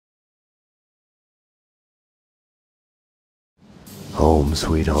Home,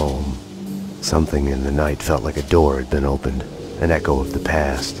 sweet home. Something in the night felt like a door had been opened, an echo of the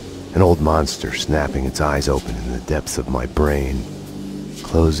past, an old monster snapping its eyes open in the depths of my brain.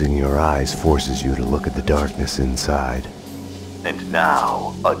 Closing your eyes forces you to look at the darkness inside. And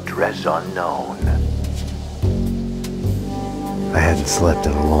now, address unknown. I hadn't slept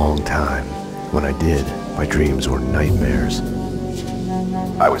in a long time. When I did, my dreams were nightmares.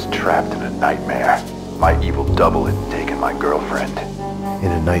 I was trapped in a nightmare. My evil double had taken my girlfriend.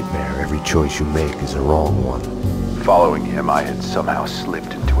 In a nightmare, every choice you make is a wrong one. Following him, I had somehow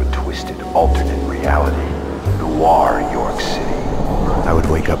slipped into a twisted, alternate reality. Noir, York City. I would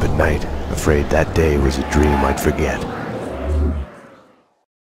wake up at night, afraid that day was a dream I'd forget.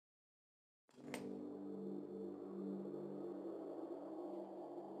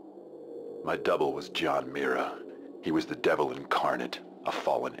 My double was John Mira. He was the devil incarnate, a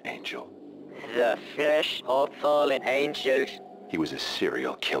fallen angel. The flesh of fallen angels. He was a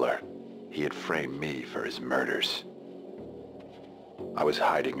serial killer. He had framed me for his murders. I was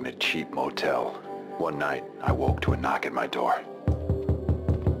hiding in a cheap motel. One night, I woke to a knock at my door.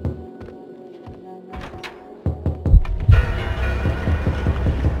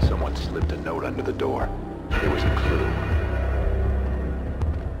 Someone slipped a note under the door. It was a clue.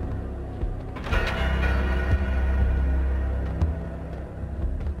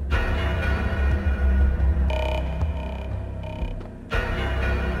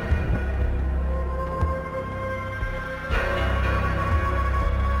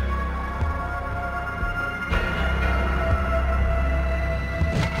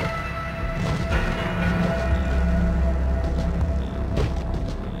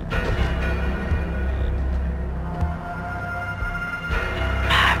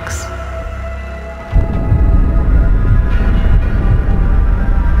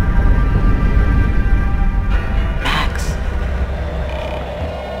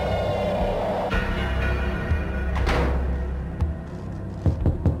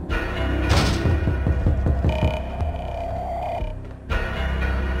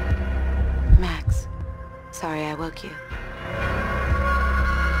 Sorry I woke you.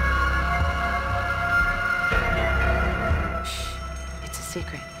 Shh. It's a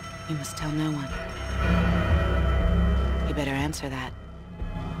secret. You must tell no one. You better answer that.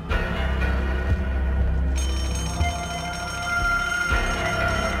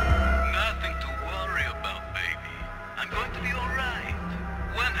 Nothing to worry about, baby. I'm going to be alright.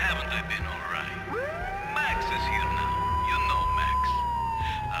 When haven't I been alright? Max is here now. You know Max.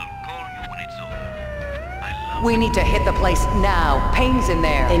 I'll call you when it's over. We need to hit the place now. Payne's in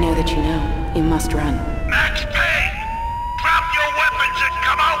there. They know that you know. You must run. Max Payne! Drop your weapons and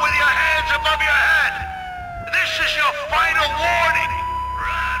come out with your hands above your head! This is your final warning!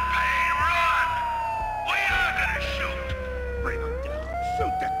 Run, Payne, run! We are gonna shoot! Bring him down.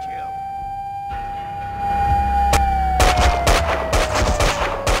 Shoot to kill.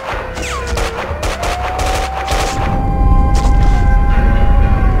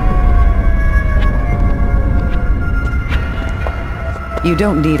 You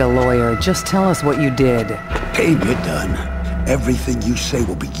don't need a lawyer. Just tell us what you did. Payne, you're done. Everything you say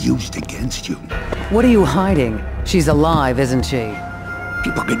will be used against you. What are you hiding? She's alive, isn't she?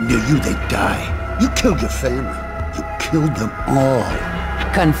 People get near you, they die. You killed your family. You killed them all.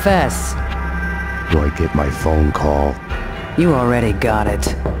 Confess. Do I get my phone call? You already got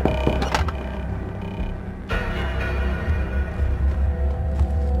it.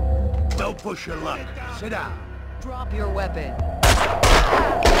 Don't push your luck. Sit down. Drop your weapon.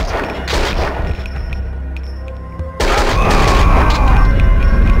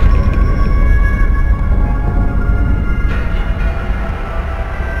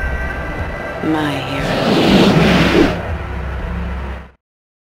 My hero.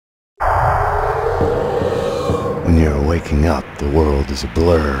 When you're waking up, the world is a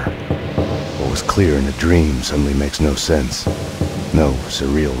blur. What was clear in a dream suddenly makes no sense. No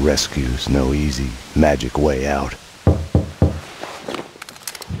surreal rescues, no easy, magic way out.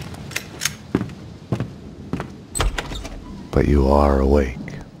 But you are awake.